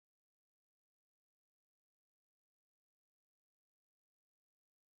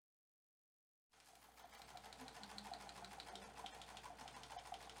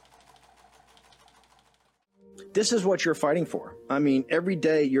This is what you're fighting for. I mean, every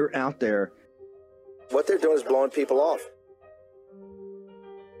day you're out there. What they're doing is blowing people off.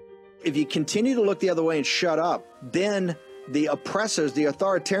 If you continue to look the other way and shut up, then the oppressors, the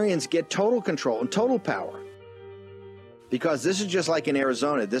authoritarians, get total control and total power. Because this is just like in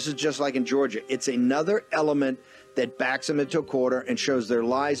Arizona. This is just like in Georgia. It's another element that backs them into a corner and shows their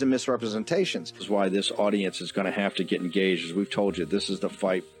lies and misrepresentations. This is why this audience is going to have to get engaged. As we've told you, this is the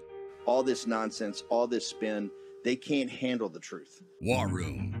fight. All this nonsense, all this spin, they can't handle the truth. War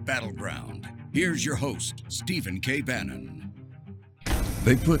Room Battleground. Here's your host, Stephen K. Bannon.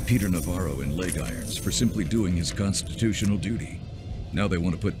 They put Peter Navarro in leg irons for simply doing his constitutional duty. Now they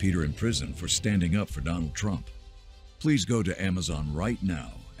want to put Peter in prison for standing up for Donald Trump. Please go to Amazon right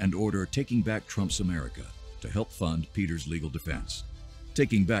now and order Taking Back Trump's America to help fund Peter's legal defense.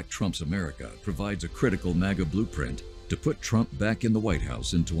 Taking Back Trump's America provides a critical MAGA blueprint to put Trump back in the White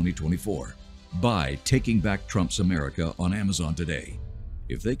House in 2024. Buy Taking Back Trump's America on Amazon today.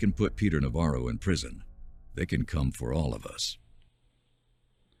 If they can put Peter Navarro in prison, they can come for all of us.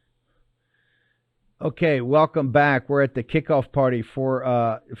 Okay, welcome back. We're at the kickoff party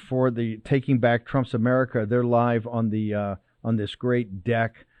for the Taking Back Trump's America. They're live on the on this great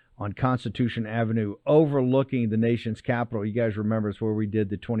deck on Constitution Avenue, overlooking the nation's capital. You guys remember it's where we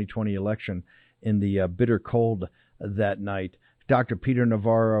did the 2020 election in the bitter cold that night. Dr. Peter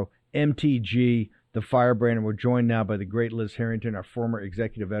Navarro, MTG, the firebrand, and we're joined now by the great Liz Harrington, our former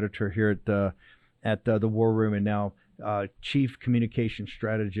executive editor here at the War Room, and now chief communication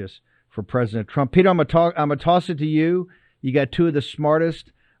strategist for President Trump. Peter, I'm gonna toss it to you. You got two of the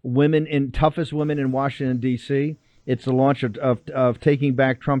smartest women toughest women in Washington, D.C. It's the launch of Taking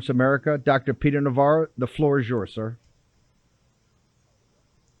Back Trump's America. Dr. Peter Navarro, the floor is yours, sir.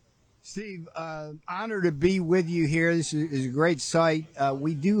 Steve, honored to be with you here. This is a great site.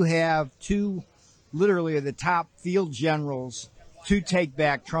 We do have two, literally, of the top field generals to take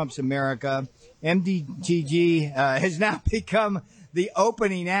back Trump's America. MTG has now become the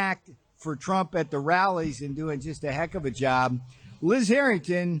opening act for Trump at the rallies and doing just a heck of a job. Liz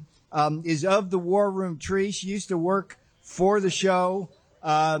Harrington is of the War Room tree. She used to work for the show,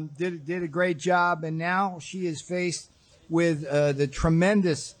 did a great job, and now she is faced with the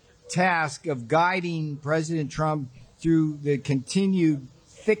tremendous task of guiding President Trump through the continued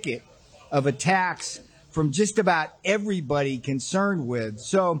thicket of attacks from just about everybody concerned with.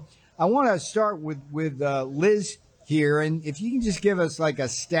 So I want to start with Liz here, and if you can just give us like a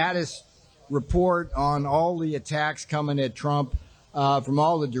status report on all the attacks coming at Trump from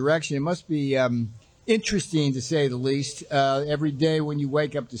all the direction. It must be interesting, to say the least, every day when you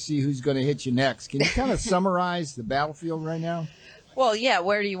wake up to see who's going to hit you next. Can you kind of summarize the battlefield right now? Well, yeah,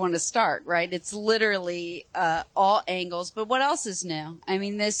 where do you want to start, right? It's literally all angles. But what else is new? I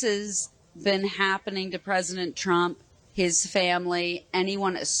mean, this has been happening to President Trump, his family,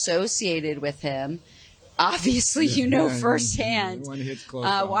 anyone associated with him. Obviously, you know firsthand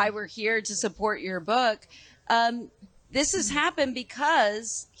why we're here to support your book. This has happened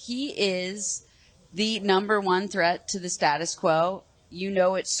because he is the number one threat to the status quo. You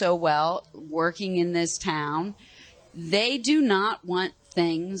know it so well, working in this town. They do not want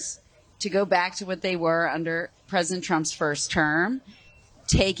things to go back to what they were under President Trump's first term,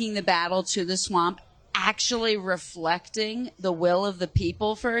 taking the battle to the swamp, actually reflecting the will of the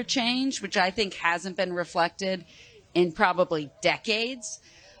people for a change, which I think hasn't been reflected in probably decades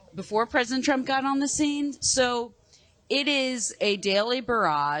before President Trump got on the scene. So it is a daily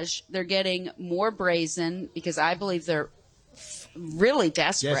barrage. They're getting more brazen because I believe they're really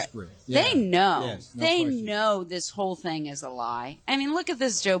desperate. Yeah. They know. Yes, they know this whole thing is a lie. I mean, look at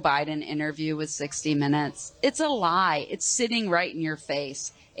this Joe Biden interview with 60 Minutes. It's a lie. It's sitting right in your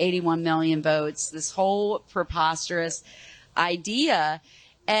face. 81 million votes, this whole preposterous idea.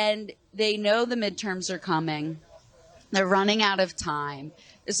 And they know the midterms are coming. They're running out of time.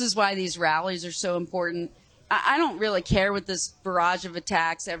 This is why these rallies are so important. I don't really care what this barrage of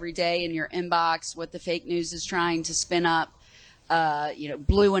attacks every day in your inbox, what the fake news is trying to spin up.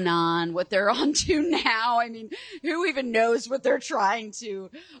 Blue Anon, what they're on to now. I mean, who even knows what they're trying to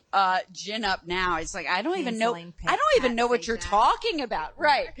gin up now? It's like, I don't even know what you're talking about.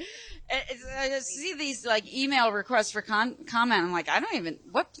 Right. I see these like email requests for comment. I'm like,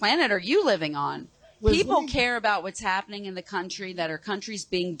 what planet are you living on? People care about what's happening in the country, that our country's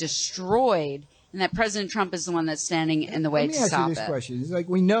being destroyed, and that President Trump is the one that's standing in the way to stop it. Let me ask you this question. It's like,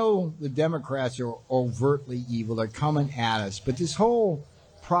 we know the Democrats are overtly evil. They're coming at us. But this whole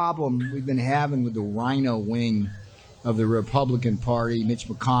problem we've been having with the rhino wing of the Republican Party, Mitch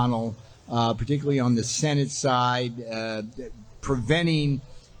McConnell, particularly on the Senate side, preventing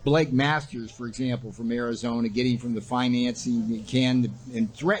Blake Masters, for example, from Arizona, getting from the financing he can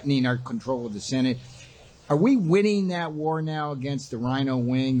and threatening our control of the Senate. Are we winning that war now against the Rhino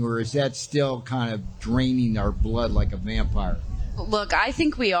Wing, or is that still kind of draining our blood like a vampire? Look, I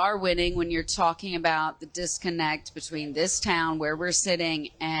think we are winning when you're talking about the disconnect between this town where we're sitting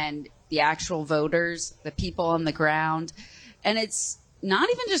and the actual voters, the people on the ground. And it's not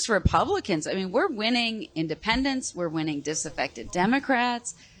even just Republicans. I mean, we're winning independents. We're winning disaffected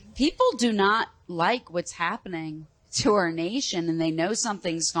Democrats. People do not like what's happening to our nation, and they know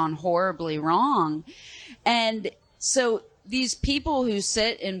something's gone horribly wrong. And so these people who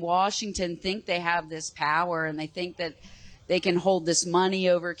sit in Washington think they have this power, and they think that they can hold this money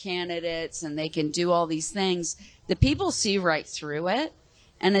over candidates and they can do all these things. The people see right through it.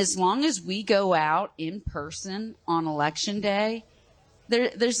 And as long as we go out in person on Election Day,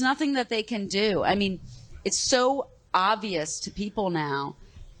 there's nothing that they can do. I mean, it's so obvious to people now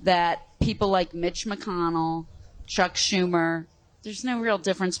that people like Mitch McConnell, Chuck Schumer, there's no real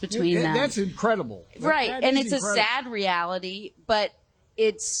difference between them. That's incredible. Right. And it's incredible. A sad reality, but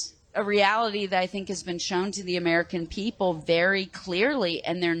it's a reality that I think has been shown to the American people very clearly,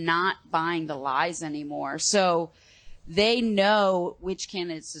 and they're not buying the lies anymore. So they know which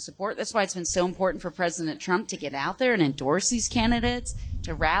candidates to support. That's why it's been so important for President Trump to get out there and endorse these candidates,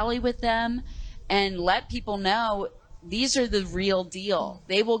 to rally with them, and let people know these are the real deal.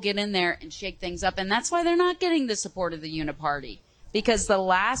 They will get in there and shake things up. And that's why they're not getting the support of the Uniparty. Because the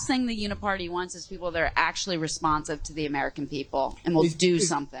last thing the Uniparty wants is people that are actually responsive to the American people and will do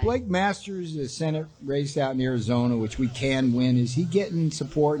something. Blake Masters, the Senate race out in Arizona, which we can win, is he getting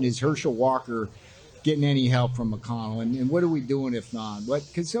support, and is Herschel Walker getting any help from McConnell? And what are we doing if not?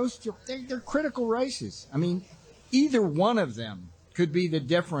 Because they're critical races. I mean, either one of them could be the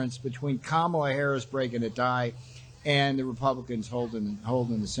difference between Kamala Harris breaking a tie and the Republicans holding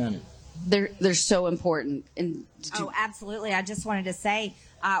the Senate. They're so important. And absolutely. I just wanted to say,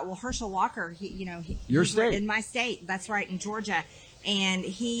 Herschel Walker, Your state. In my state, that's right, in Georgia, and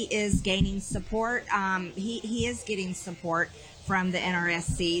he is gaining support. He is getting support from the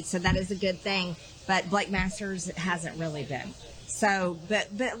NRSC, so that is a good thing. But Blake Masters hasn't really been. So,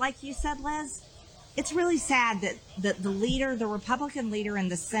 but like you said, Liz, it's really sad that the Republican leader in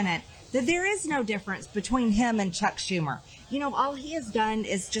the Senate, that there is no difference between him and Chuck Schumer. All he has done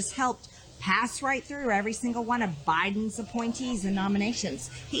is just helped pass right through every single one of Biden's appointees and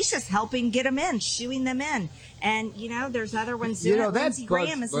nominations. He's just helping get them in, shooing them in. And, there's other ones doing it. Lindsey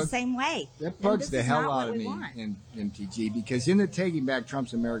Graham is the same way. That bugs the hell out of me in MTG, because in the Taking Back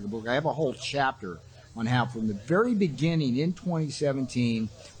Trump's America book, I have a whole chapter on how from the very beginning in 2017,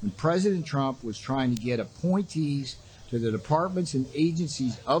 when President Trump was trying to get appointees to the departments and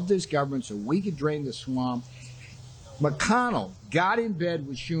agencies of this government so we could drain the swamp, McConnell got in bed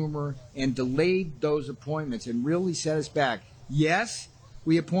with Schumer and delayed those appointments and really set us back. Yes,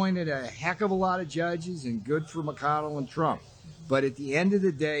 we appointed a heck of a lot of judges, and good for McConnell and Trump. But at the end of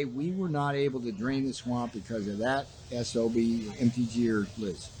the day, we were not able to drain the swamp because of that SOB, MTG, or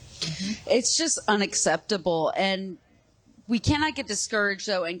Liz. It's just unacceptable. And we cannot get discouraged,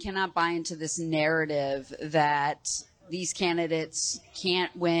 though, and cannot buy into this narrative that these candidates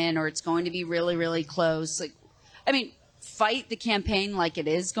can't win or it's going to be really, really close. Fight the campaign like it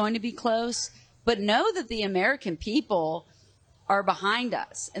is going to be close, but know that the American people are behind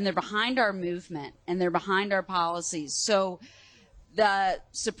us, and they're behind our movement, and they're behind our policies. So the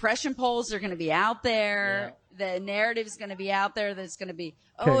suppression polls are going to be out there. Yeah. The narrative is going to be out there that's going to be,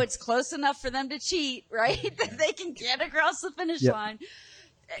 it's close enough for them to cheat, right? That they can get across the finish line.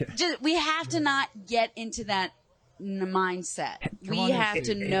 We have to not get into that mindset. We have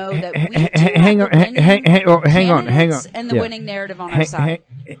to know that we hang on, and the winning narrative on our side.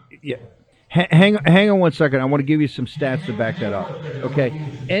 Hang on 1 second. I want to give you some stats to back that up. Okay,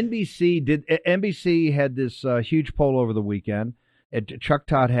 NBC had this huge poll over the weekend. Chuck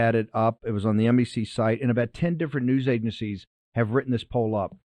Todd had it up. It was on the NBC site, and about 10 different news agencies have written this poll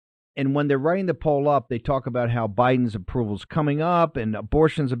up. And when they're writing the poll up, they talk about how Biden's approval is coming up and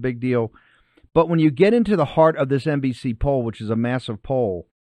abortion's a big deal. But when you get into the heart of this NBC poll, which is a massive poll,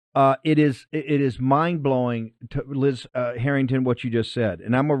 it is mind-blowing to Liz Harrington, what you just said.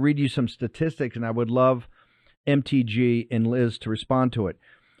 And I'm going to read you some statistics, and I would love MTG and Liz to respond to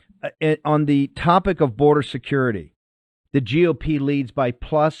it. On the topic of border security, the GOP leads by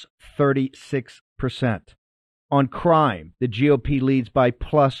plus 36%. On crime, the GOP leads by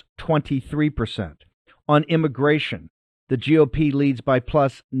plus 23%. On immigration, the GOP leads by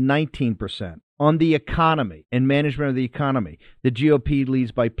plus 19%. On the economy and management of the economy, the GOP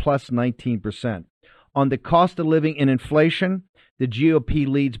leads by plus 19%. On the cost of living and inflation, the GOP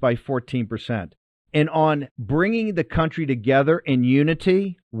leads by 14%. And on bringing the country together in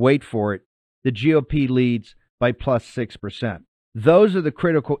unity, wait for it, the GOP leads by plus 6%. Those are the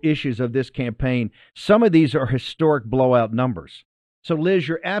critical issues of this campaign. Some of these are historic blowout numbers. So, Liz,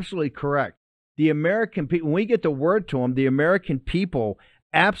 you're absolutely correct. The American people, when we get the word to them, the American people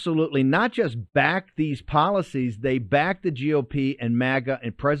absolutely not just back these policies, they back the GOP and MAGA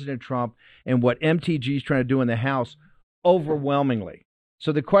and President Trump and what MTG is trying to do in the House overwhelmingly.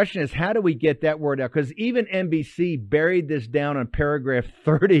 So the question is, how do we get that word out? Because even NBC buried this down on paragraph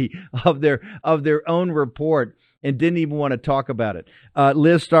 30 of their own report and didn't even want to talk about it.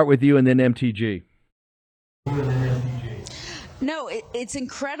 Liz, start with you and then MTG. No, it's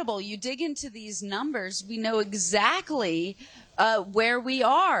incredible. You dig into these numbers, we know exactly where we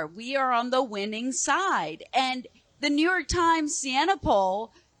are. We are on the winning side. And the New York Times Siena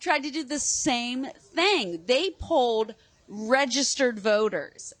poll tried to do the same thing. They polled registered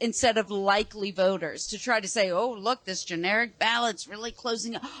voters instead of likely voters to try to say, oh, look, this generic ballot's really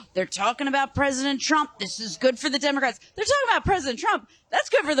closing up. They're talking about President Trump. This is good for the Democrats. They're talking about President Trump. That's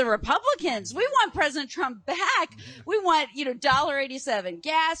good for the Republicans. We want President Trump back. We want, $1.87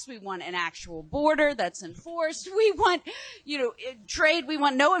 gas. We want an actual border that's enforced. We want, trade. We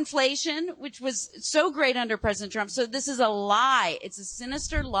want no inflation, which was so great under President Trump. So this is a lie. It's a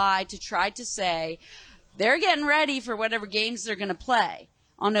sinister lie to try to say they're getting ready for whatever games they're going to play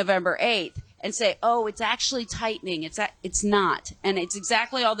on November 8th and say, oh, it's actually tightening. It's not. And it's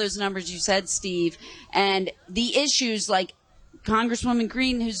exactly all those numbers you said, Steve. And the issues like Congresswoman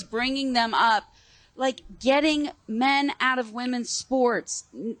Green, who's bringing them up, like getting men out of women's sports,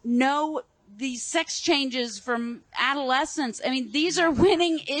 these sex changes from adolescence. I mean, these are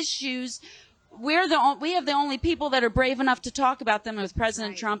winning issues. We have the only people that are brave enough to talk about them with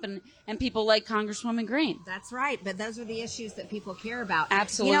President Trump and people like Congresswoman Green. That's right. But those are the issues that people care about.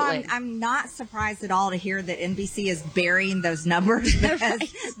 Absolutely. I'm not surprised at all to hear that NBC is burying those numbers because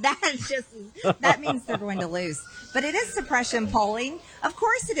that means they're going to lose. But it is suppression polling. Of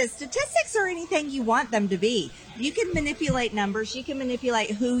course it is. Statistics are anything you want them to be. You can manipulate numbers. You can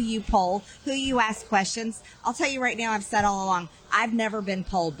manipulate who you poll, who you ask questions. I'll tell you right now, I've said all along, I've never been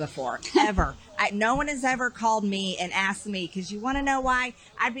polled before, ever. No one has ever called me and asked me, because you want to know why?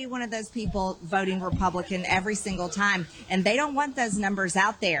 I'd be one of those people voting Republican every single time, and they don't want those numbers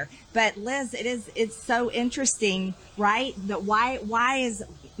out there. But Liz, it's so interesting, right? That why is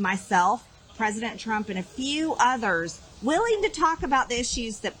myself, President Trump, and a few others willing to talk about the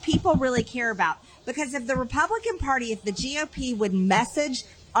issues that people really care about? Because if the Republican Party, if the GOP would message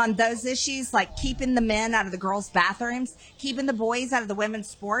on those issues, like keeping the men out of the girls' bathrooms, keeping the boys out of the women's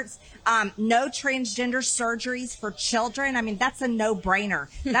sports, no transgender surgeries for children. I mean, that's a no-brainer.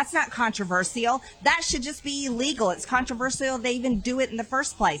 That's not controversial. That should just be illegal. It's controversial they even do it in the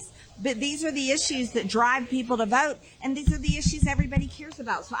first place. But these are the issues that drive people to vote, and these are the issues everybody cares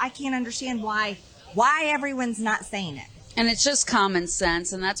about. So I can't understand why everyone's not saying it. And it's just common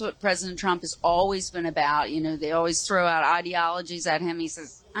sense, and that's what President Trump has always been about. They always throw out ideologies at him. He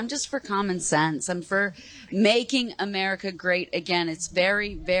says, I'm just for common sense. I'm for making America great again. It's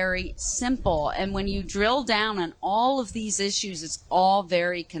very, very simple. And when you drill down on all of these issues, it's all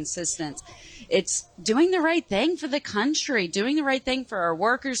very consistent. It's doing the right thing for the country, doing the right thing for our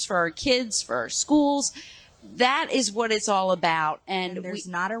workers, for our kids, for our schools. That is what it's all about. And there's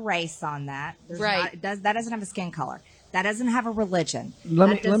not a race on that. Right. That doesn't have a skin color. That doesn't have a religion.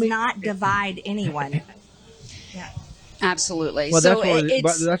 That does not divide anyone. Yeah. Absolutely. Well,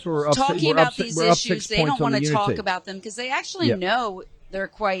 so that's where we're up, talking about these issues, they don't want to unity. talk about them because they actually know they're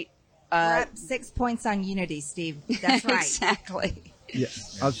quite. We're up 6 points on unity, Steve. That's right. Exactly. Yeah.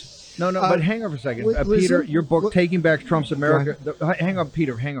 But hang on for a second. Peter, your book, Taking Back Trump's America. Hang on,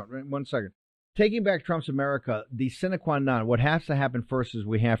 Peter. Hang on 1 second. Taking Back Trump's America, the sine qua non, what has to happen first is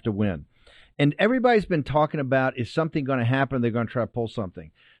we have to win. And everybody's been talking about, is something going to happen? They're going to try to pull something.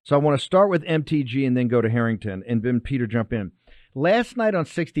 So I want to start with MTG and then go to Harrington, and then Peter jump in. Last night on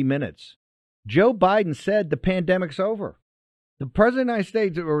 60 Minutes, Joe Biden said the pandemic's over. The president of the United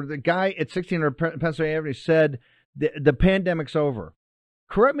States, or the guy at 1600 Pennsylvania Avenue, said the pandemic's over.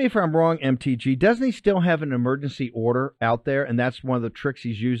 Correct me if I'm wrong, MTG. Doesn't he still have an emergency order out there? And that's one of the tricks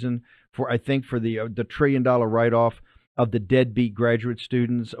he's using for the $1 trillion write-off of the deadbeat graduate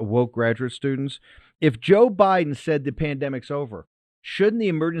students, woke graduate students. If Joe Biden said the pandemic's over, shouldn't the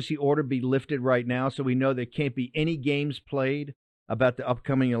emergency order be lifted right now so we know there can't be any games played about the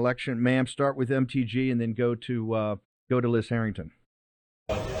upcoming election? Ma'am, start with MTG and then go to Liz Harrington.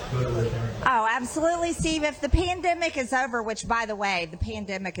 Oh, absolutely, Steve. If the pandemic is over, which, by the way, the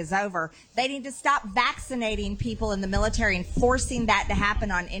pandemic is over, they need to stop vaccinating people in the military and forcing that to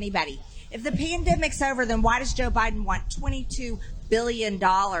happen on anybody. If the pandemic's over, then why does Joe Biden want $22 billion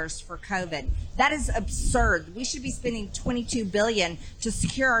for COVID? That is absurd. We should be spending $22 billion to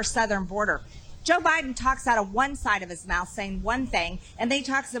secure our southern border. Joe Biden talks out of one side of his mouth saying one thing, and then he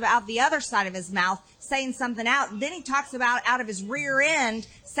talks about the other side of his mouth saying something out. And then he talks about out of his rear end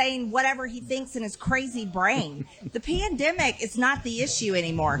saying whatever he thinks in his crazy brain. The pandemic is not the issue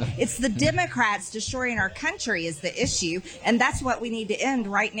anymore. It's the Democrats destroying our country is the issue, and that's what we need to end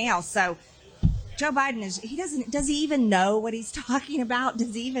right now. So Joe Biden does he even know what he's talking about?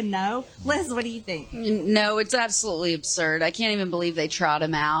 Does he even know? Liz, what do you think? No, it's absolutely absurd. I can't even believe they trot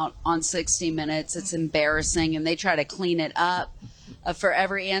him out on 60 Minutes. It's embarrassing, and they try to clean it up for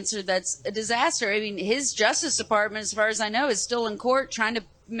every answer that's a disaster. I mean, his Justice Department, as far as I know, is still in court trying to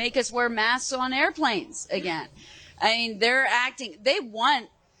make us wear masks on airplanes again. I mean, they're acting, they want,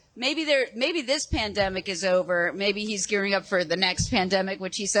 maybe this pandemic is over. Maybe he's gearing up for the next pandemic,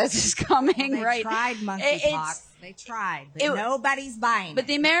 which he says is coming, they right? Tried monkeypox. They tried, but nobody's buying it. But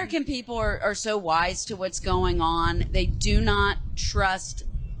the American people are so wise to what's going on. They do not trust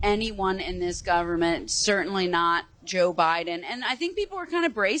anyone in this government, certainly not Joe Biden. And I think people are kind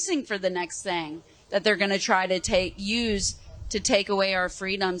of bracing for the next thing that they're going to try to use to take away our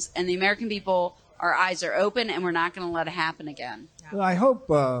freedoms. And the American people, our eyes are open, and we're not going to let it happen again. Well, I hope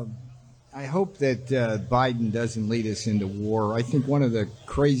that Biden doesn't lead us into war. I think one of the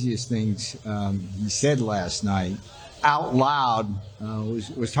craziest things he said last night out loud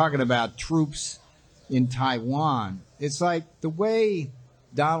was talking about troops in Taiwan. It's like the way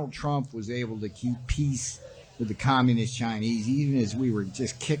Donald Trump was able to keep peace with the communist Chinese, even as we were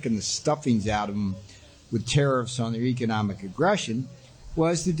just kicking the stuffings out of them with tariffs on their economic aggression,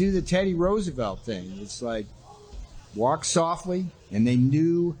 was to do the Teddy Roosevelt thing. It's like walk softly, and they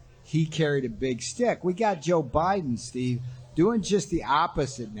knew he carried a big stick. We got Joe Biden, Steve, doing just the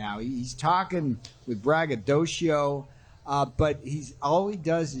opposite now. He's talking with braggadocio, but all he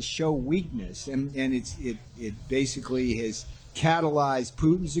does is show weakness, and it basically has catalyzed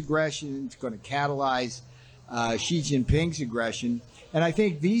Putin's aggression. It's going to catalyze Xi Jinping's aggression. And I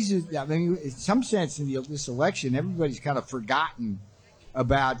think in some sense, in this election, everybody's kind of forgotten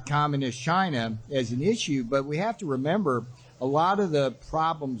about communist China as an issue, but we have to remember a lot of the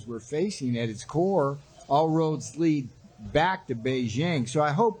problems we're facing at its core, all roads lead back to Beijing. So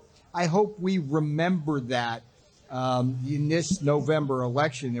I hope we remember that in this November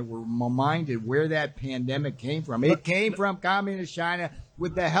election, that we're reminded where that pandemic came from. It came from communist China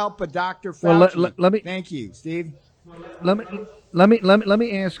with the help of Dr. Fauci. Well, let me thank you, Steve. Let me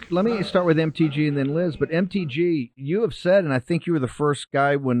start with MTG and then Liz. But MTG, you have said, and I think you were the first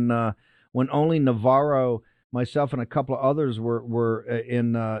guy when only Navarro, myself, and a couple of others were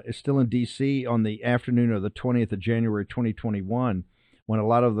still in D.C. on the afternoon of the 20th of January 2021, when a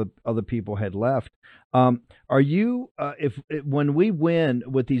lot of the other people had left. Are you, when we win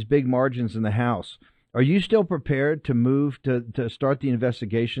with these big margins in the House, are you still prepared to move to start the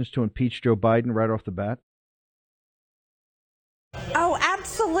investigations to impeach Joe Biden right off the bat? Oh,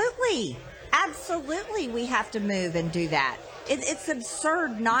 absolutely. Absolutely, we have to move and do that. It's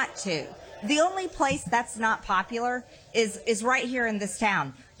absurd not to. The only place that's not popular is right here in this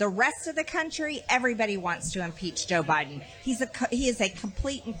town. The rest of the country, everybody wants to impeach Joe Biden. He is a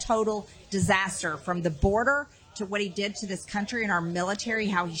complete and total disaster, from the border to what he did to this country and our military,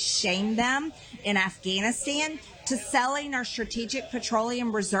 how he shamed them in Afghanistan, to selling our strategic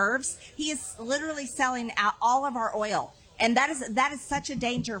petroleum reserves. He is literally selling out all of our oil. And that is such a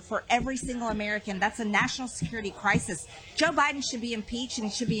danger for every single American. That's a national security crisis. Joe Biden should be impeached, and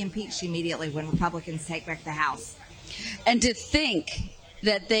he should be impeached immediately when Republicans take back the House. And to think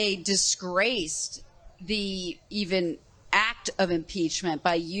that they disgraced the even act of impeachment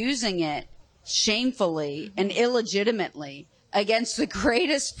by using it shamefully and illegitimately against the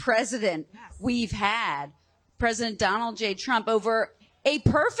greatest president we've had, President Donald J. Trump, over a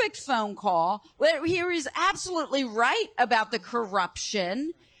perfect phone call where he was absolutely right about the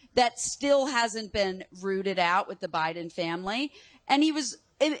corruption that still hasn't been rooted out with the Biden family. And he was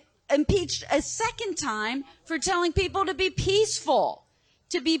impeached a second time for telling people to be peaceful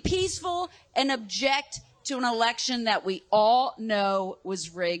and object to an election that we all know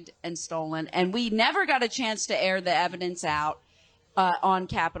was rigged and stolen. And we never got a chance to air the evidence out on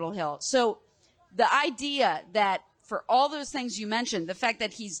Capitol Hill. So the idea that, for all those things you mentioned, the fact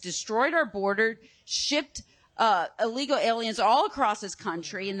that he's destroyed our border, shipped illegal aliens all across this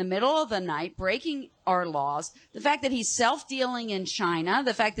country in the middle of the night, breaking our laws. The fact that he's self-dealing in China,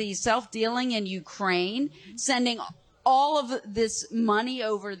 the fact that he's self-dealing in Ukraine, sending all of this money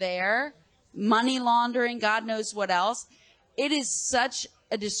over there, money laundering, God knows what else. It is such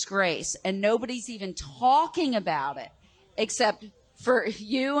a disgrace, and nobody's even talking about it except for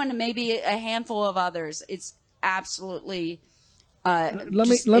you and maybe a handful of others. It's absolutely let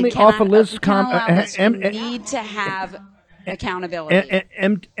me offer Liz need to have accountability.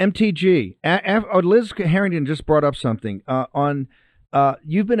 MTG. Liz Harrington just brought up something on.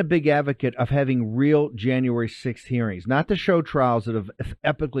 You've been a big advocate of having real January 6th hearings, not the show trials that have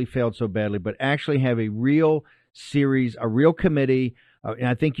epically failed so badly, but actually have a real series, a real committee, and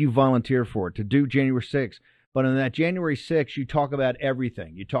I think you volunteer for it, to do January 6th. But on that January 6th, you talk about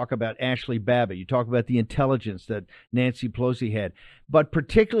everything. You talk about Ashley Babbitt. You talk about the intelligence that Nancy Pelosi had. But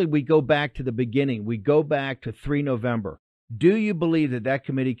particularly, we go back to the beginning. We go back to 3 November. Do you believe that that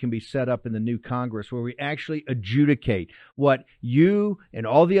committee can be set up in the new Congress where we actually adjudicate what you and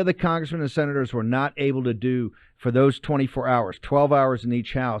all the other congressmen and senators were not able to do for those 24 hours, 12 hours in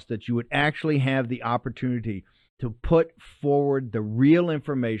each house, that you would actually have the opportunity to put forward the real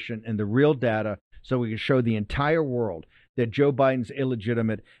information and the real data so we can show the entire world that Joe Biden's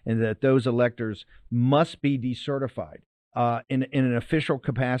illegitimate and that those electors must be decertified in an official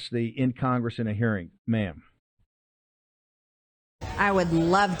capacity in Congress in a hearing, ma'am? I would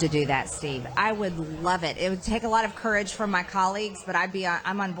love to do that, Steve. I would love it. It would take a lot of courage from my colleagues, but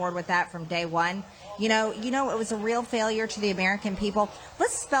I'm on board with that from day one. You know, it was a real failure to the American people.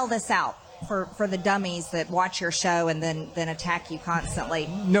 Let's spell this out for the dummies that watch your show and then attack you constantly.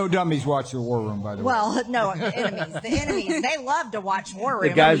 No dummies watch the War Room, by the way. Well, no, enemies. The enemies, they love to watch War Room.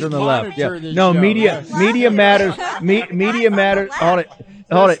 The guys on the left. Yeah. No, show. media matters. Media matters.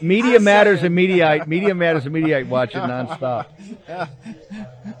 Hold it. Media matters and Mediaite watch it nonstop.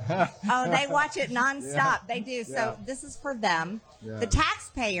 Oh, they watch it nonstop. They do. So this is for them. Yeah. The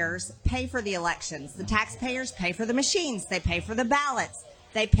taxpayers pay for the elections. The taxpayers pay for the machines. They pay for the ballots.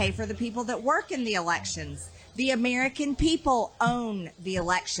 They pay for the people that work in the elections. The American people own the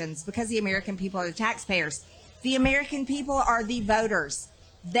elections because the American people are the taxpayers. The American people are the voters.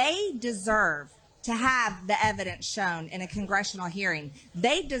 They deserve to have the evidence shown in a congressional hearing.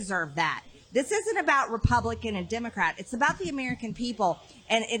 They deserve that. This isn't about Republican and Democrat. It's about the American people,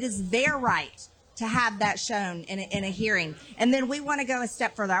 and it is their right to have that shown in a hearing. And then we want to go a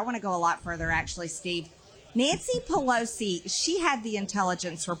step further. I want to go a lot further, actually, Steve. Nancy Pelosi, she had the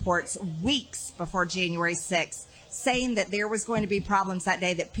intelligence reports weeks before January 6th saying that there was going to be problems that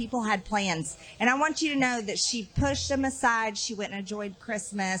day, that people had plans. And I want you to know that she pushed them aside. She went and enjoyed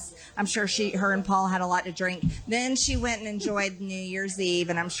Christmas. I'm sure her and Paul had a lot to drink. Then she went and enjoyed New Year's Eve,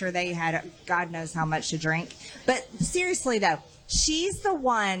 and I'm sure they had God knows how much to drink. But seriously, though, she's the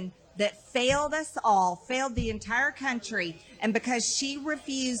one that failed us all, failed the entire country, and because she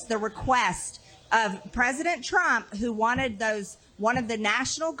refused the request of President Trump, who wanted the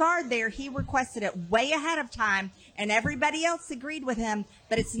National Guard there, he requested it way ahead of time, and everybody else agreed with him.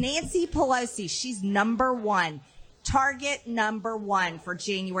 But it's Nancy Pelosi. She's number one, target number one for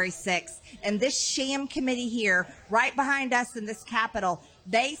January 6th. And this sham committee here, right behind us in this Capitol,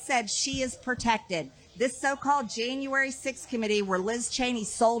 they said she is protected. This so-called January 6th committee, where Liz Cheney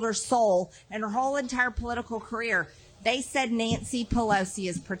sold her soul and her whole entire political career, they said Nancy Pelosi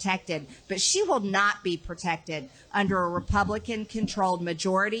is protected, but she will not be protected under a Republican-controlled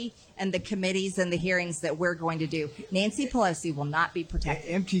majority and the committees and the hearings that we're going to do. Nancy Pelosi will not be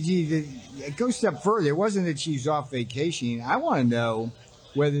protected. MTG, go a step further. It wasn't that she's off vacation. I want to know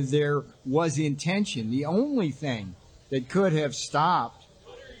whether there was intention. The only thing that could have stopped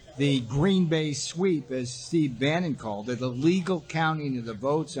the Green Bay sweep, as Steve Bannon called it, the legal counting of the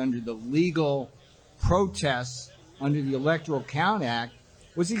votes under the legal protests under the Electoral Count Act,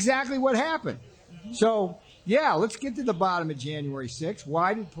 was exactly what happened. So, yeah, let's get to the bottom of January 6th.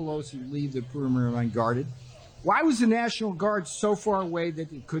 Why did Pelosi leave the perimeter unguarded? Why was the National Guard so far away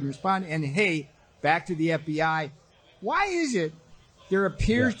that it couldn't respond? And, hey, back to the FBI. Why is it there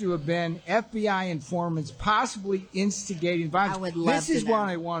appears to have been FBI informants possibly instigating violence? I would love This is to know. what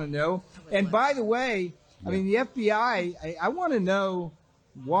I want to know. And, by the way, I mean, the FBI, I want to know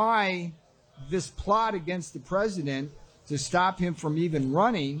why this plot against the president to stop him from even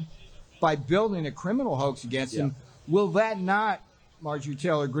running by building a criminal hoax against him, will that not, Marjorie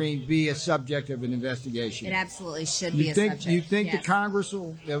Taylor Greene, be a subject of an investigation? It absolutely should be a subject. You think yes.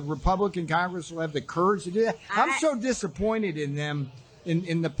 the Republican Congress will have the courage to do that? I'm so disappointed in them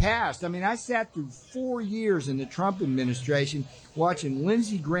in the past. I mean, I sat through 4 years in the Trump administration watching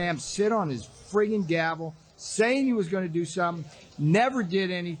Lindsey Graham sit on his friggin' gavel, saying he was going to do something, never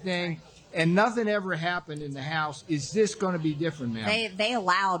did anything, and nothing ever happened in the House. Is this going to be different now? They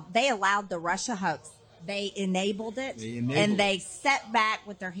allowed the Russia hoax. They enabled it, and they sat back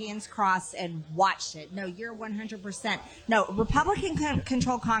with their hands crossed and watched it. No, you're 100%. No,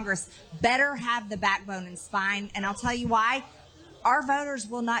 Republican-controlled Congress better have the backbone and spine, and I'll tell you why. Our voters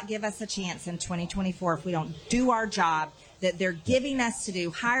will not give us a chance in 2024 if we don't do our job that they're giving us to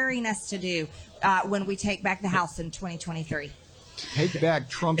do, hiring us to do when we take back the House in 2023. Take back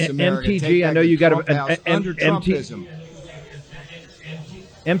Trump's America. MTG, Take back I know the you got Trump House under Trumpism.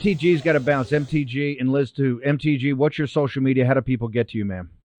 MTG's got to bounce. MTG and Liz too. MTG, what's your social media? How do people get to you, ma'am?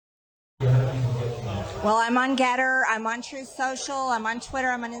 Well, I'm on Getter. I'm on Truth Social. I'm on Twitter.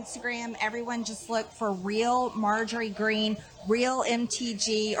 I'm on Instagram. Everyone just look for Real Marjorie Green, Real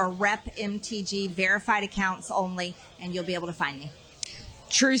MTG, or Rep MTG, verified accounts only, and you'll be able to find me.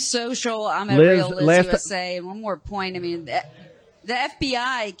 Truth Social. I'm at Liz, Real Liz USA. And one more point. I mean, the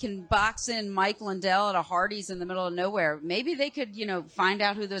FBI can box in Mike Lindell at a Hardee's in the middle of nowhere. Maybe they could, find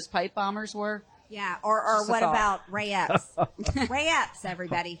out who those pipe bombers were. Yeah, or what about Ray Epps? Ray Epps,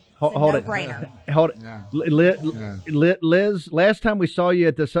 everybody. Hold it. No-brainer. Hold it. Yeah. Liz, last time we saw you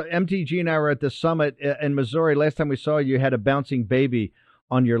at the MTG and I were at the summit in Missouri. Last time we saw you had a bouncing baby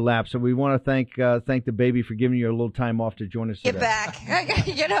on your lap. So we want to thank the baby for giving you a little time off to join us today. Get back. I got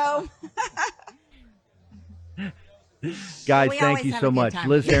to get home. Guys, thank you so much.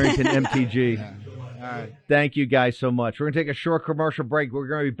 Liz Harrington, MTG. Yeah. All right. Thank you guys so much. We're going to take a short commercial break. We're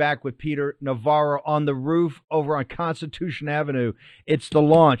going to be back with Peter Navarro on the roof over on Constitution Avenue. It's the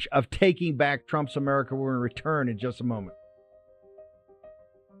launch of Taking Back Trump's America. We're going to return in just a moment.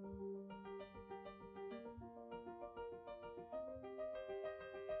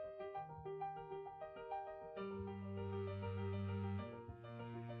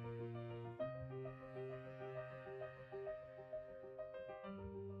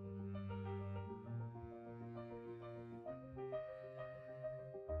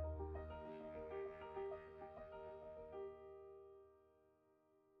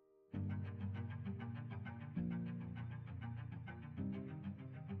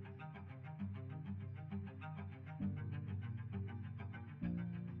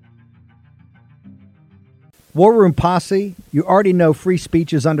 War Room Posse, you already know free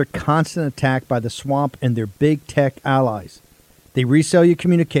speech is under constant attack by the swamp and their big tech allies. They resell your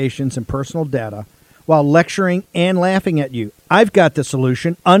communications and personal data while lecturing and laughing at you. I've got the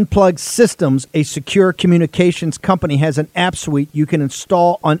solution. Unplugged Systems, a secure communications company, has an app suite you can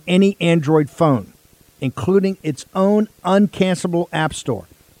install on any Android phone, including its own uncancelable app store,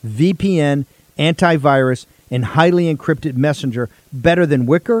 VPN, antivirus, and highly encrypted messenger, better than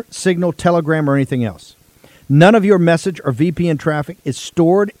Wicker, Signal, Telegram, or anything else. None of your message or VPN traffic is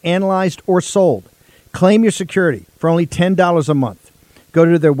stored, analyzed, or sold. Claim your security for only $10 a month. Go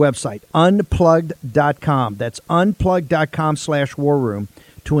to their website, unplugged.com. That's unplugged.com/warroom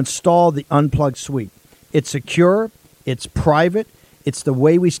to install the Unplugged suite. It's secure, it's private, it's the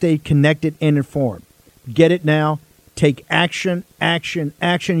way we stay connected and informed. Get it now. Take action, action,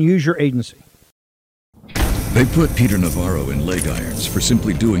 action. Use your agency. They put Peter Navarro in leg irons for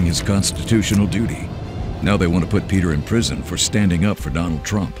simply doing his constitutional duty. Now they want to put Peter in prison for standing up for Donald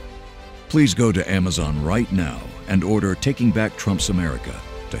Trump. Please go to Amazon right now and order Taking Back Trump's America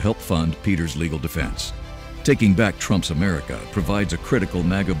to help fund Peter's legal defense. Taking Back Trump's America provides a critical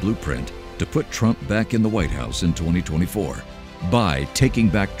MAGA blueprint to put Trump back in the White House in 2024. Buy Taking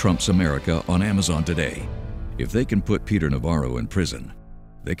Back Trump's America on Amazon today. If they can put Peter Navarro in prison,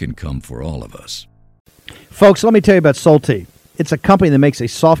 they can come for all of us. Folks, let me tell you about Solti. It's a company that makes a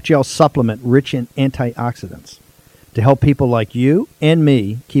soft gel supplement rich in antioxidants to help people like you and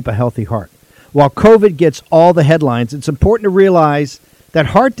me keep a healthy heart. While COVID gets all the headlines, it's important to realize that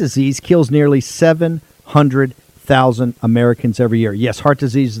heart disease kills nearly 700,000 Americans every year. Yes, heart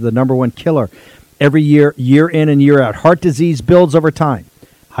disease is the number one killer every year, year in and year out. Heart disease builds over time.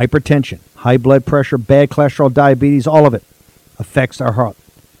 Hypertension, high blood pressure, bad cholesterol, diabetes, all of it affects our heart.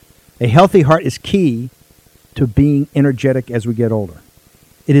 A healthy heart is key to being energetic as we get older.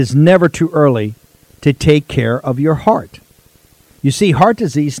 It is never too early to take care of your heart. You see, heart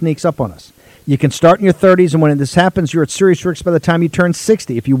disease sneaks up on us. You can start in your 30s, and when this happens, you're at serious risk by the time you turn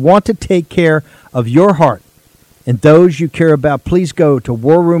 60. If you want to take care of your heart and those you care about, please go to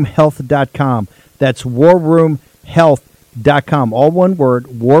warroomhealth.com. That's warroomhealth.com. All one word,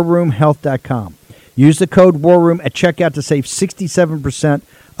 warroomhealth.com. Use the code WARROOM at checkout to save 67%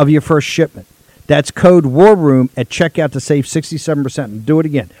 of your first shipment. That's code WARROOM at checkout to save 67%. And do it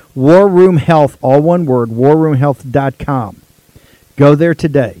again. War Room Health, all one word, warroomhealth.com. Go there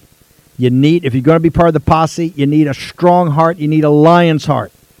today. if you're going to be part of the posse, you need a strong heart. You need a lion's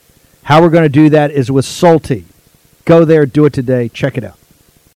heart. How we're going to do that is with Salty. Go there, do it today. Check it out.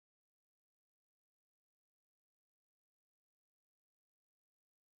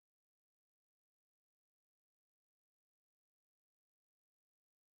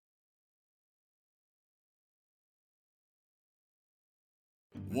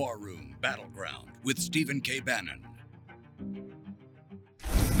 War Room Battleground with Stephen K. Bannon.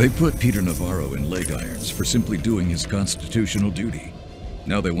 They put Peter Navarro in leg irons for simply doing his constitutional duty.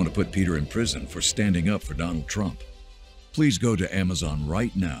 Now they want to put Peter in prison for standing up for Donald Trump. Please go to Amazon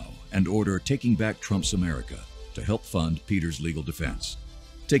right now and order Taking Back Trump's America to help fund Peter's legal defense.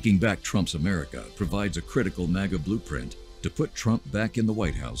 Taking Back Trump's America provides a critical MAGA blueprint to put Trump back in the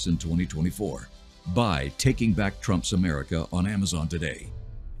White House in 2024. Buy Taking Back Trump's America on Amazon today.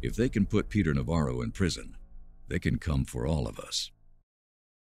 If they can put Peter Navarro in prison, they can come for all of us.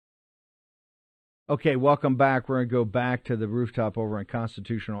 Okay, welcome back. We're going to go back to the rooftop over on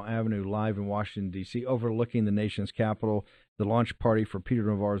Constitutional Avenue, live in Washington, D.C., overlooking the nation's capital, the launch party for Peter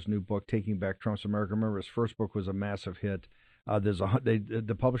Navarro's new book, Taking Back Trump's America. Remember, his first book was a massive hit.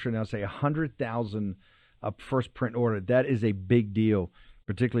 The publisher announced a 100,000 first print order. That is a big deal,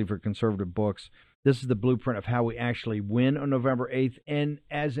 particularly for conservative books. This is the blueprint of how we actually win on November 8th, and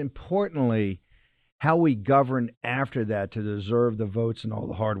as importantly, how we govern after that to deserve the votes and all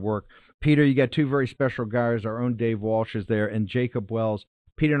the hard work. Peter, you got two very special guys. Our own Dave Walsh is there, and Jacob Wells.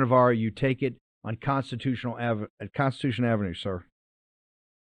 Peter Navarro, you take it on Constitution Avenue, sir.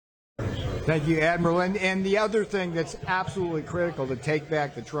 Thank you, Admiral. And the other thing that's absolutely critical to take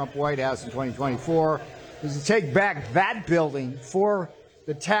back the Trump White House in 2024 is to take back that building for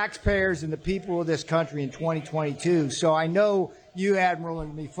the taxpayers and the people of this country in 2022. So I know you, Admiral,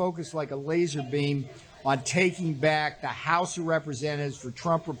 and me focus like a laser beam on taking back the House of Representatives for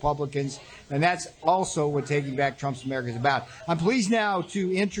Trump Republicans, and that's also what Taking Back Trump's America is about. I'm pleased now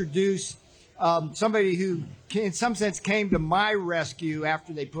to introduce somebody who, in some sense, came to my rescue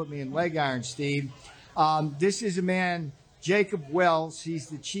after they put me in leg irons, Steve. This is a man, Jacob Wells. He's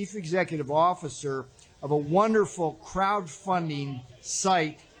the Chief Executive Officer of a wonderful crowdfunding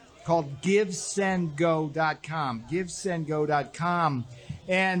site called GiveSendGo.com. GiveSendGo.com.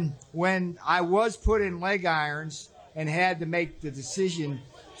 And when I was put in leg irons and had to make the decision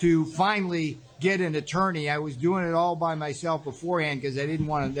to finally get an attorney, I was doing it all by myself beforehand because I didn't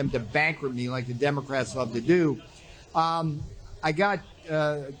want them to bankrupt me like the Democrats love to do. I got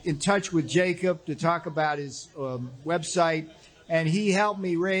in touch with Jacob to talk about his website, and he helped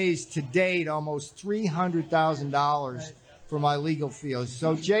me raise to date almost $300,000 for my legal fees.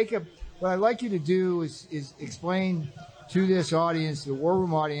 So, Jacob, what I'd like you to do is explain to this audience, the War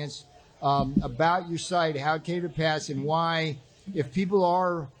Room audience, about your site, how it came to pass, and why, if people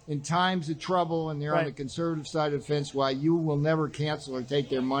are in times of trouble and they're on the conservative side of the fence, why you will never cancel or take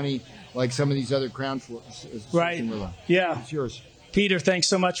their money like some of these other crowdfunding. Right. Yeah. It's yours. Peter, thanks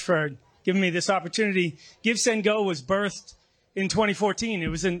so much for giving me this opportunity. Give, Send, Go was birthed in 2014. It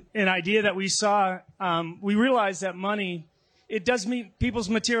was an idea that we saw. We realized that money, it does meet people's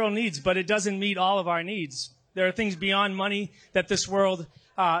material needs, but it doesn't meet all of our needs. There are things beyond money that this world,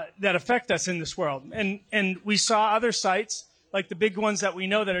 that affect us in this world. And we saw other sites, like the big ones that we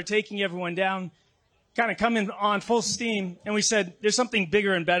know that are taking everyone down, kind of coming on full steam. And we said, there's something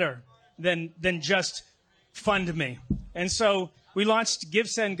bigger and better than just fund me. And so we launched Give,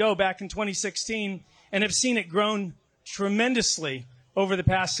 Send, Go back in 2016 and have seen it grown tremendously over the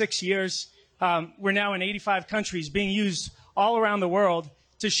past 6 years. We're now in 85 countries, being used all around the world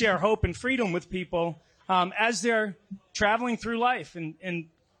to share hope and freedom with people as they're traveling through life and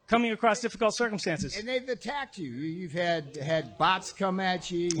coming across difficult circumstances. And they've attacked you. You've had bots come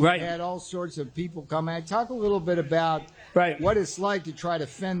at you. You've had all sorts of people come at you. Talk a little bit about what it's like to try to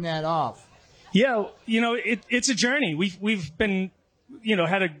fend that off. Yeah, it's a journey. We've been,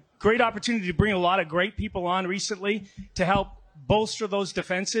 had a great opportunity to bring a lot of great people on recently to help bolster those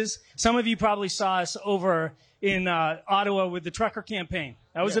defenses. Some of you probably saw us over in Ottawa with the trucker campaign.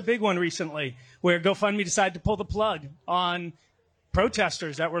 That was a big one recently, where GoFundMe decided to pull the plug on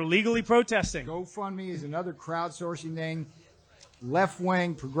protesters that were legally protesting. GoFundMe is another crowdsourcing thing,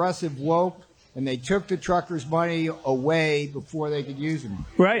 left-wing, progressive, woke, and they took the truckers' money away before they could use them.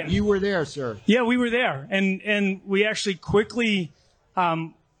 Right. You were there, sir. Yeah, we were there, and we actually quickly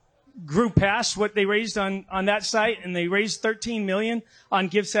grew past what they raised on that site, and they raised $13 million on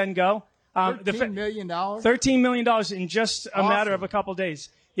Give, Send, Go. $13 million? $13 million in just a matter of a couple days.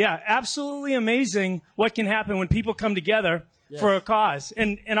 Yeah, absolutely amazing what can happen when people come together for a cause.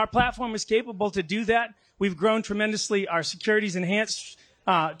 And our platform is capable to do that. We've grown tremendously. Our security's enhanced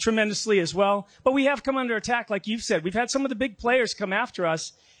tremendously as well. But we have come under attack, like you've said. We've had some of the big players come after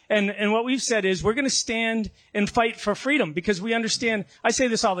us. And what we've said is we're going to stand and fight for freedom because we understand. I say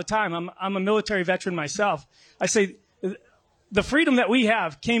this all the time. I'm a military veteran myself. I say the freedom that we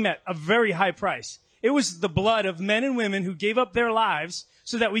have came at a very high price. It was the blood of men and women who gave up their lives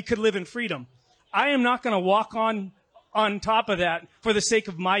so that we could live in freedom. I am not going to walk on top of that for the sake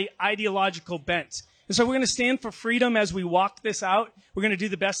of my ideological bent. And so we're going to stand for freedom as we walk this out. We're going to do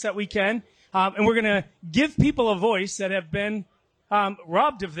the best that we can. And we're going to give people a voice that have been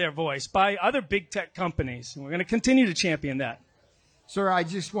robbed of their voice by other big tech companies. And we're going to continue to champion that. Sir, I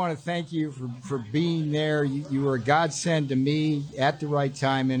just want to thank you for being there. You were a godsend to me at the right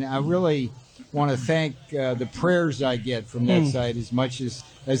time. And I really want to thank the prayers I get from that site as much as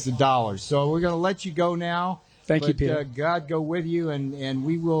the dollars. So we're going to let you go now. Thank you, Peter. God go with you, and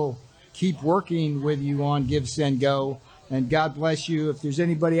we will keep working with you on Give, Send, Go. And God bless you. If there's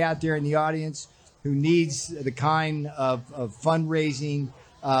anybody out there in the audience who needs the kind of fundraising,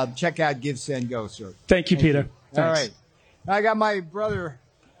 check out Give, Send, Go, sir. Thank you, Peter. All right. I got my brother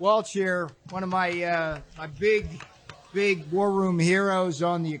Welch here, one of my big war room heroes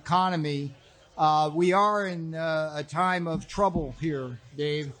on the economy. We are in a time of trouble here,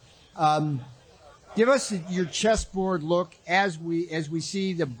 Dave. Give us your chessboard look as we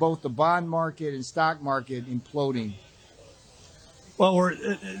see both the bond market and stock market imploding. Well,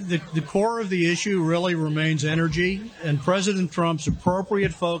 the core of the issue really remains energy, and President Trump's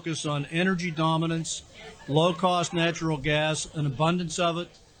appropriate focus on energy dominance, low-cost natural gas, an abundance of it,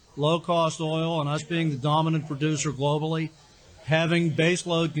 low-cost oil, and us being the dominant producer globally, having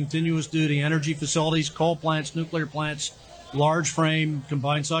baseload continuous duty energy facilities, coal plants, nuclear plants, large frame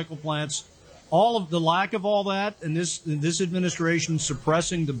combined cycle plants, all of the lack of all that, and this administration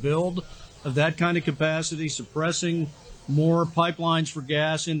suppressing the build of that kind of capacity, suppressing more pipelines for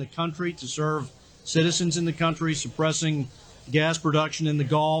gas in the country to serve citizens in the country, suppressing gas production in the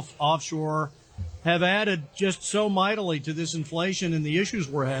Gulf, offshore, have added just so mightily to this inflation and the issues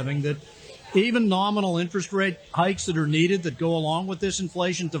we're having that even nominal interest rate hikes that are needed that go along with this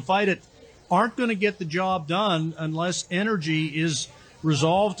inflation to fight it aren't going to get the job done unless energy is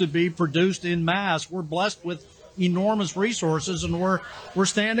resolved to be produced in mass. We're blessed with enormous resources, and we're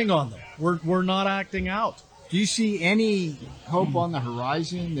standing on them. We're not acting out. Do you see any hope on the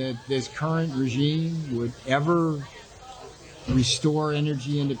horizon that this current regime would ever restore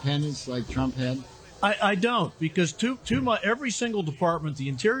energy independence like Trump had? I don't, because every single department, the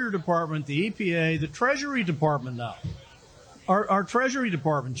Interior Department, the EPA, the Treasury Department now, our Treasury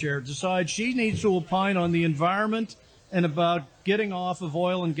Department chair decides she needs to opine on the environment and about getting off of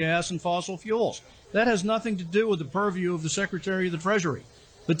oil and gas and fossil fuels. That has nothing to do with the purview of the Secretary of the Treasury.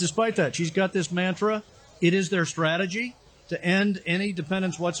 But despite that, she's got this mantra. It is their strategy to end any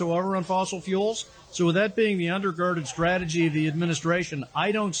dependence whatsoever on fossil fuels. So with that being the undergirded strategy of the administration,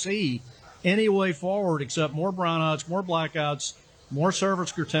 I don't see any way forward except more brownouts, more blackouts, more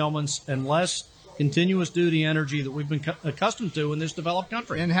service curtailments, and less continuous duty energy that we've been accustomed to in this developed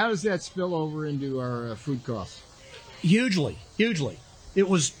country. And how does that spill over into our food costs? Hugely, hugely. It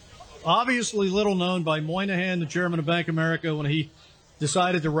was obviously little known by Moynihan, the chairman of Bank of America, when he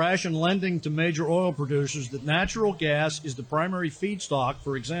decided to ration lending to major oil producers, that natural gas is the primary feedstock,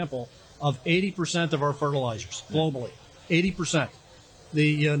 for example, of 80% of our fertilizers globally. 80%.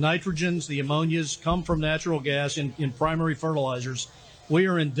 The nitrogens, the ammonias come from natural gas in primary fertilizers. We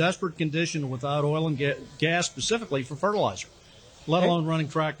are in desperate condition without oil and gas specifically for fertilizer, let alone running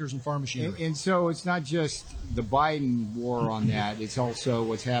tractors and farm machinery. And so it's not just the Biden war on that. It's also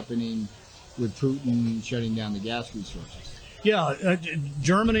what's happening with Putin shutting down the gas resources. Yeah,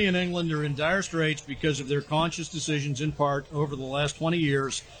 Germany and England are in dire straits because of their conscious decisions, in part, over the last 20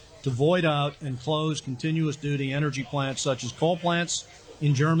 years to void out and close continuous duty energy plants such as coal plants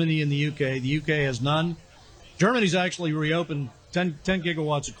in Germany and the UK. The UK has none. Germany's actually reopened 10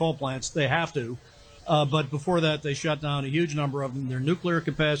 gigawatts of coal plants. They have to. But before that, they shut down a huge number of them. Their nuclear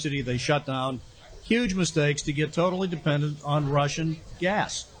capacity, they shut down. Huge mistakes to get totally dependent on Russian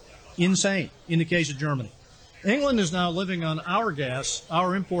gas. Insane in the case of Germany. England is now living on our gas,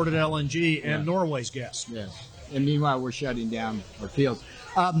 our imported LNG, and Norway's gas. Yes. And meanwhile, we're shutting down our fields.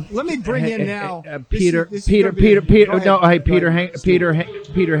 Let me bring in now Peter. Peter,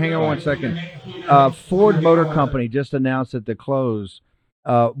 hang on 1 second. Ford Motor Company just announced at the close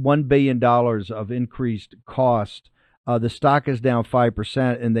 $1 billion of increased cost. The stock is down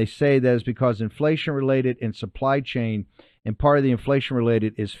 5%, and they say that is because inflation-related and supply chain, and part of the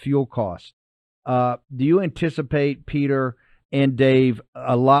inflation-related is fuel costs. Do you anticipate, Peter and Dave,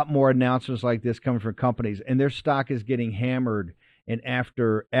 a lot more announcements like this coming from companies, and their stock is getting hammered and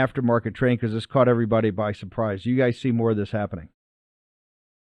aftermarket trading, because this caught everybody by surprise. You guys see more of this happening?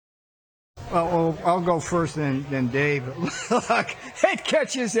 Well, I'll go first, then Dave. Look, it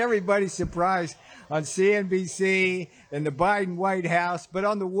catches everybody surprised on CNBC and the Biden White House, but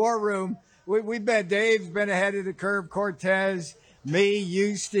on the War Room, Dave's been ahead of the curve, Cortez, me,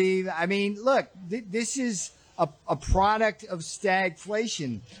 you, Steve. I mean, look, this is a product of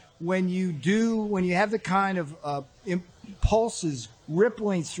stagflation. When you have the kind of impulses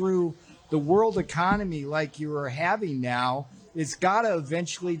rippling through the world economy like you are having now, it's got to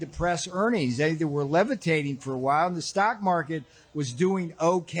eventually depress earnings. They were levitating for a while, and the stock market was doing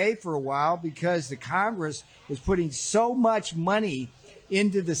okay for a while because the Congress was putting so much money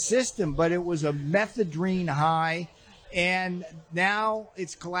into the system, but it was a methadone high, and now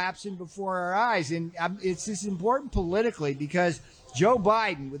it's collapsing before our eyes. And it's just important politically because Joe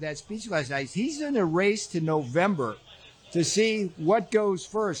Biden, with that speech last night, he's in a race to November to see what goes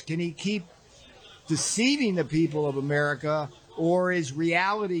first. Can he keep deceiving the people of America, or is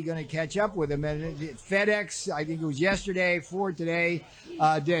reality going to catch up with him? And FedEx, I think it was yesterday, Ford today.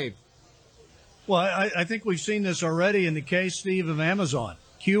 Dave. Well, I think we've seen this already in the case, Steve, of Amazon.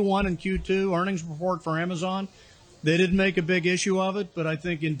 Q1 and Q2 earnings report for Amazon. They didn't make a big issue of it, but I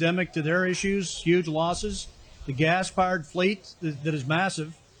think endemic to their issues, huge losses. The gas-powered fleet that is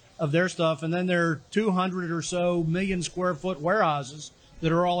massive of their stuff, and then their 200 or so million square foot warehouses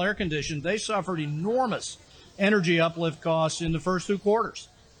that are all air conditioned. They suffered enormous energy uplift costs in the first 2 quarters,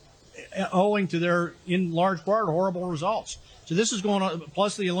 owing to their, in large part, horrible results. So this is going on,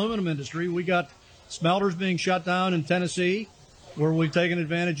 plus the aluminum industry. We got smelters being shut down in Tennessee, where we've taken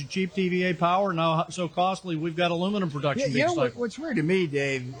advantage of cheap TVA power. Now, so costly, we've got aluminum production being stifled. What's weird to me,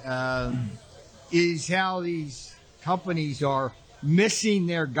 Dave, is how these companies are missing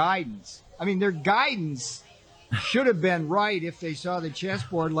their guidance. I mean, their guidance should have been right if they saw the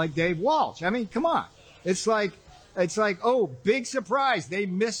chessboard like Dave Walsh. I mean, come on. It's like, oh, big surprise. They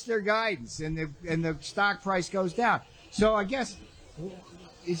missed their guidance, and the stock price goes down. So I guess,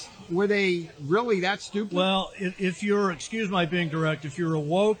 were they really that stupid? Well, if you're, excuse my being direct, if you're a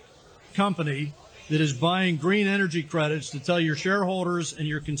woke company that is buying green energy credits to tell your shareholders and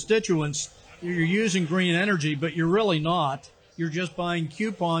your constituents you're using green energy, but you're really not. You're just buying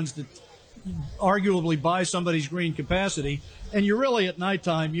coupons that arguably buy somebody's green capacity, and you're really at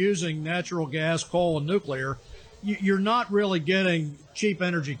nighttime using natural gas, coal, and nuclear. You're not really getting cheap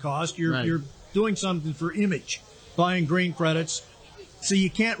energy cost. You're doing something for image, buying green credits. So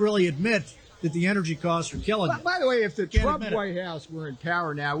you can't really admit that the energy costs are killing you. By the way, if the Trump White House were in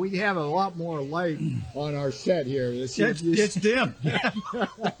power now, we'd have a lot more light on our set here. It's dim.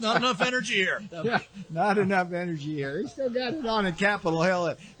 Not enough energy here. Yeah, not enough energy here. He still got it on in Capitol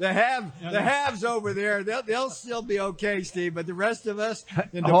Hill. The haves over there, they'll still be okay, Steve. But the rest of us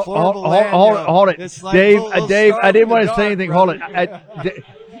in deplorable land, hold it, like Dave. I didn't want to say anything. Hold it,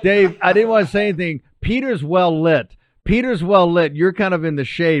 Dave. I didn't want to say anything. Peter's well lit. You're kind of in the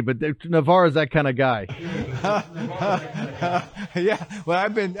shade, but Navarro's that kind of guy. Yeah, well,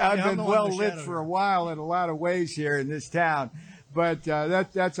 I've been well lit for a while in a lot of ways here in this town, but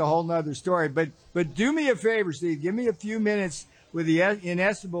that's a whole nother story. But do me a favor, Steve. Give me a few minutes with the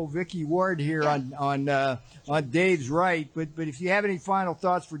inestimable Vicky Ward here on Dave's right. But if you have any final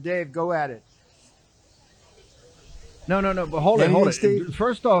thoughts for Dave, go at it. No, but hold it. Steve?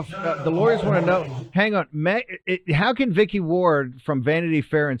 First off, the lawyers want to know, hang on, how can Vicky Ward from Vanity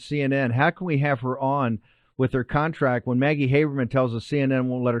Fair and CNN, how can we have her on with her contract when Maggie Haberman tells us CNN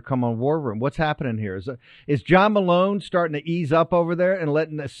won't let her come on War Room? What's happening here? Is John Malone starting to ease up over there and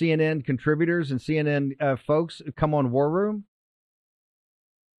letting the CNN contributors and CNN folks come on War Room?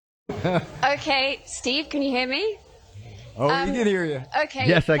 Okay, Steve, can you hear me? Oh, we can hear you. Okay.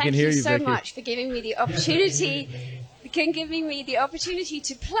 Yes, I can hear you, Thank you so Vicky. much for giving me the opportunity. Giving me the opportunity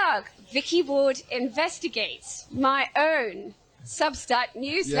to plug Vicky Ward Investigates, my own Substack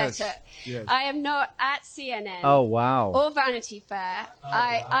newsletter. Yes. I am not at CNN. Oh, wow. Or Vanity Fair.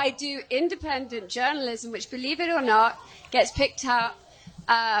 I do independent journalism, which, believe it or not, gets picked up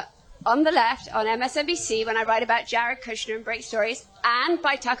on the left on MSNBC when I write about Jared Kushner and break stories, and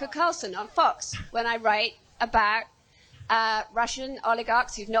by Tucker Carlson on Fox when I write about Russian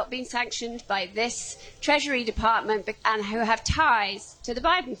oligarchs who've not been sanctioned by this Treasury Department and who have ties to the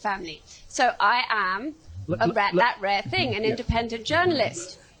Biden family. So I am that rare thing, an independent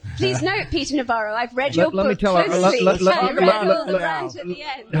journalist. Please note, Peter Navarro, I've read your book closely. I read all the rant at the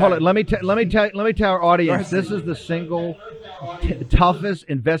end. Hold it. Let me tell our audience. This is the single toughest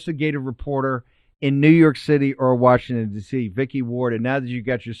investigative reporter in New York City or Washington D.C., Vicky Ward. And now that you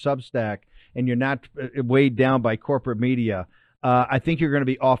got your Substack and you're not weighed down by corporate media, I think you're going to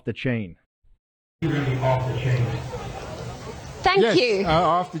be off the chain. Thank you.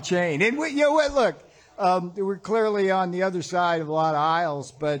 Off the chain. And you know what? Look, we're clearly on the other side of a lot of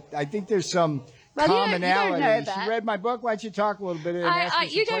aisles, but I think there's some commonalities. You don't know that. You read my book. Why don't you talk a little bit?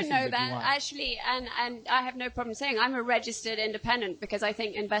 You don't know that, actually, and I have no problem saying I'm a registered independent because I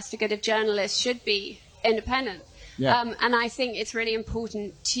think investigative journalists should be independent. Yeah. And I think it's really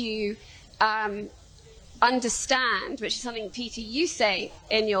important to understand, which is something, Peter, you say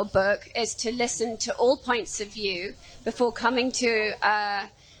in your book, is to listen to all points of view before coming to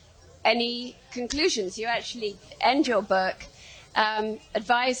any conclusions. You actually end your book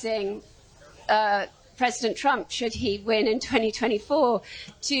advising President Trump, should he win in 2024,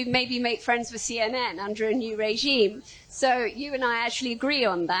 to maybe make friends with CNN under a new regime. So you and I actually agree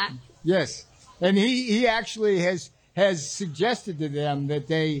on that. Yes. And he actually has suggested to them that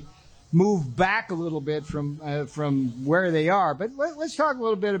they move back a little bit from where they are. But let's talk a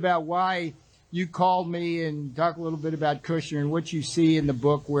little bit about why you called me and talk a little bit about Kushner and what you see in the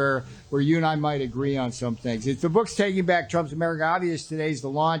book where you and I might agree on some things. The book's Taking Back Trump's America. Obvious today's the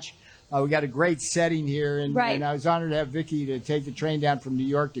launch. We got a great setting here, and I was honored to have Vicki to take the train down from New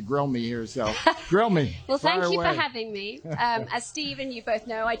York to grill me here. So grill me. Well, thank you away. for having me. As Steve and you both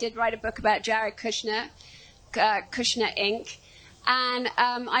know, I did write a book about Jared Kushner, Kushner Inc., and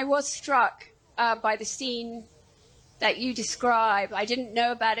I was struck by the scene that you describe. I didn't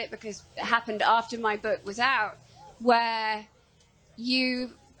know about it because it happened after my book was out, where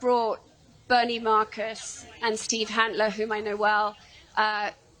you brought Bernie Marcus and Steve Handler, whom I know well,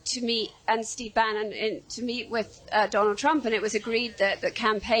 to meet, and Steve Bannon to meet with Donald Trump, and it was agreed that the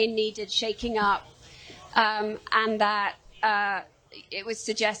campaign needed shaking up, and that it was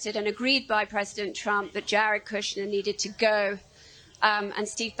suggested and agreed by President Trump that Jared Kushner needed to go, and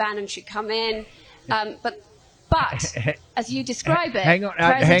Steve Bannon should come in, but as you describe it, hang on.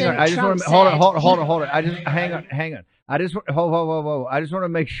 I just want to hold on. Hang on. I just want to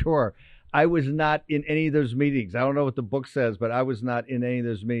make sure. I was not in any of those meetings. I don't know what the book says, but I was not in any of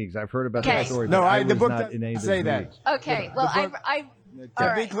those meetings. I've heard about that story. No, but the book doesn't say that. Okay, well,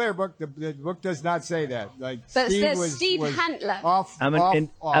 To be clear, the book does not say that. Like, but Steve was Handler. Off.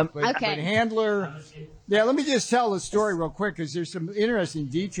 But Handler. Yeah, let me just tell the story real quick because there's some interesting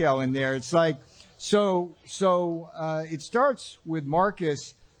detail in there. It's like so. It starts with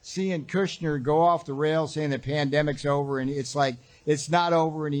Marcus seeing Kushner go off the rails, saying the pandemic's over, and it's like it's not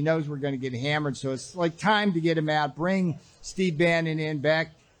over, and he knows we're going to get hammered. So it's like time to get him out. Bring Steve Bannon in back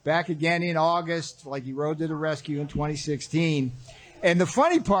again in August, like he rode to the rescue in 2016. And the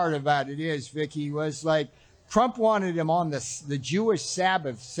funny part about it is, Vicki, was like Trump wanted him on the Jewish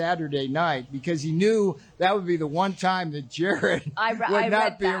Sabbath Saturday night because he knew that would be the one time that Jared would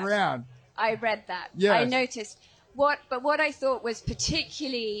not be around. I read that. Yes. I noticed. What I thought was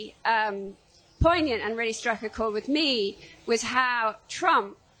particularly poignant and really struck a chord with me was how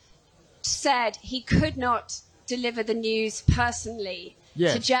Trump said he could not deliver the news personally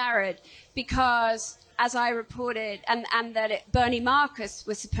to Jared because, as I reported, and that Bernie Marcus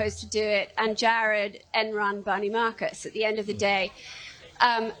was supposed to do it, and Jared run Bernie Marcus at the end of the day.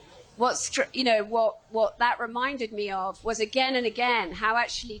 What that reminded me of was again and again how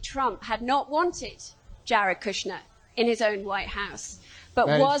actually Trump had not wanted Jared Kushner in his own White House, but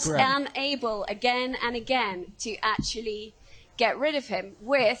was unable again and again to actually get rid of him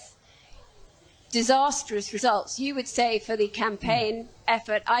with disastrous results. You would say for the campaign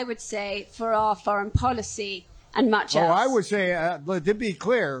effort, I would say for our foreign policy and much else. I would say, to be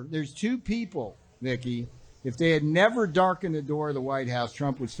clear, there's two people, Vicki. If they had never darkened the door of the White House,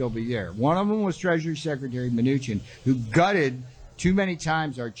 Trump would still be there. One of them was Treasury Secretary Mnuchin, who gutted too many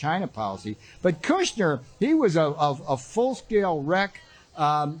times our China policy. But Kushner, he was a full-scale wreck.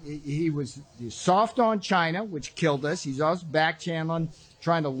 He was soft on China, which killed us. He's also back-channeling,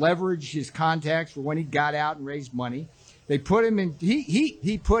 trying to leverage his contacts for when he got out and raised money. They put him in.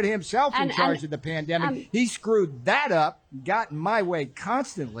 He put himself in charge of the pandemic. He screwed that up, got in my way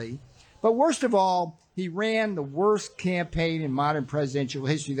constantly. But worst of all, he ran the worst campaign in modern presidential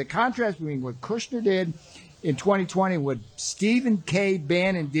history. The contrast between what Kushner did in 2020 and what Stephen K.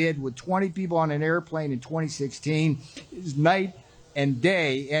 Bannon did with 20 people on an airplane in 2016 is night and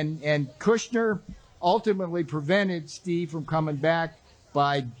day. And Kushner ultimately prevented Steve from coming back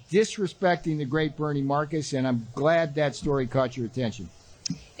by disrespecting the great Bernie Marcus, and I'm glad that story caught your attention.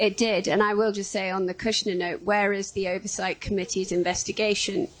 It did, and I will just say on the Kushner note, where is the Oversight Committee's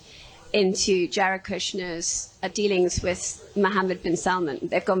investigation into Jared Kushner's dealings with Mohammed bin Salman?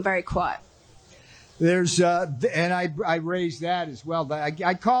 They've gone very quiet. There's and I raised that as well. But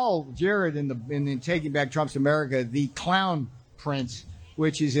I call Jared in Taking Back Trump's America the clown Prince,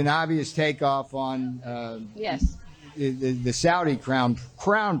 which is an obvious takeoff on Yes. the Saudi crown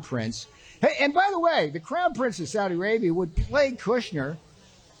prince. Hey, and by the way, the crown prince of Saudi Arabia would play Kushner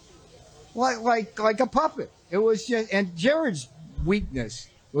like a puppet. It was just, and Jared's weakness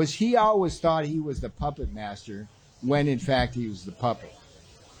was he always thought he was the puppet master when in fact he was the puppet.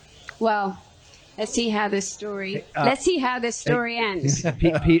 Well, let's see how this story. Let's see how this story ends.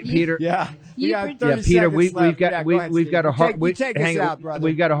 Peter. Yeah, You got predict- 30 Yeah, Peter, seconds we've left. got Yeah, go ahead, we've got Steve. a heart. Take us out, brother.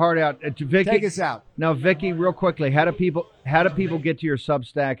 We've got a heart out. Vicky, Take us out. Now, Vicky, real quickly, how do people get to your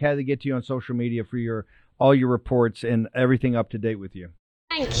Substack? How do they get to you on social media for all your reports and everything up to date with you?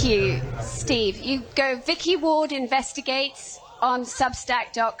 Thank you, Steve. You go Vicky Ward Investigates on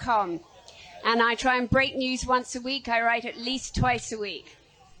Substack.com. And I try and break news once a week. I write at least twice a week.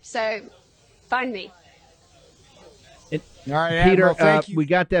 So find me. All right, Peter, Admiral, thank you. we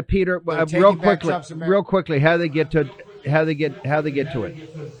got that. Peter, Taking real Back quickly, Trump's America. real quickly, how they get to it?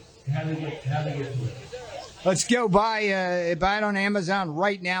 Let's go buy it on Amazon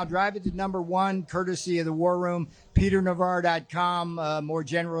right now. Drive it to #1, courtesy of the War Room. PeterNavarro.com. More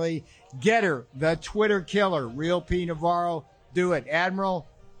generally, Getter, the Twitter killer, Real P Navarro. Do it, Admiral.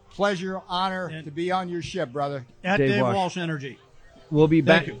 Pleasure, honor to be on your ship, brother. At Dave Dave Walsh. Walsh Energy. We'll be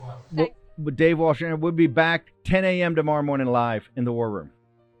back. Thank With Dave Walsh, we'll be back 10 a.m. tomorrow morning live in the War Room.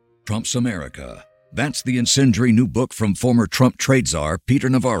 Trump's America. That's the incendiary new book from former Trump trade czar Peter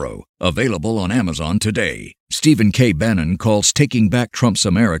Navarro, available on Amazon today. Stephen K. Bannon calls Taking Back Trump's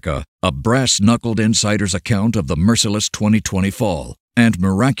America a brass-knuckled insider's account of the merciless 2020 fall and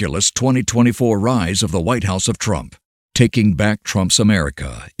miraculous 2024 rise of the White House of Trump. Taking Back Trump's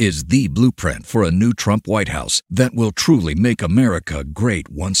America is the blueprint for a new Trump White House that will truly make America great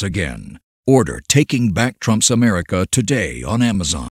once again. Order Taking Back Trump's America today on Amazon.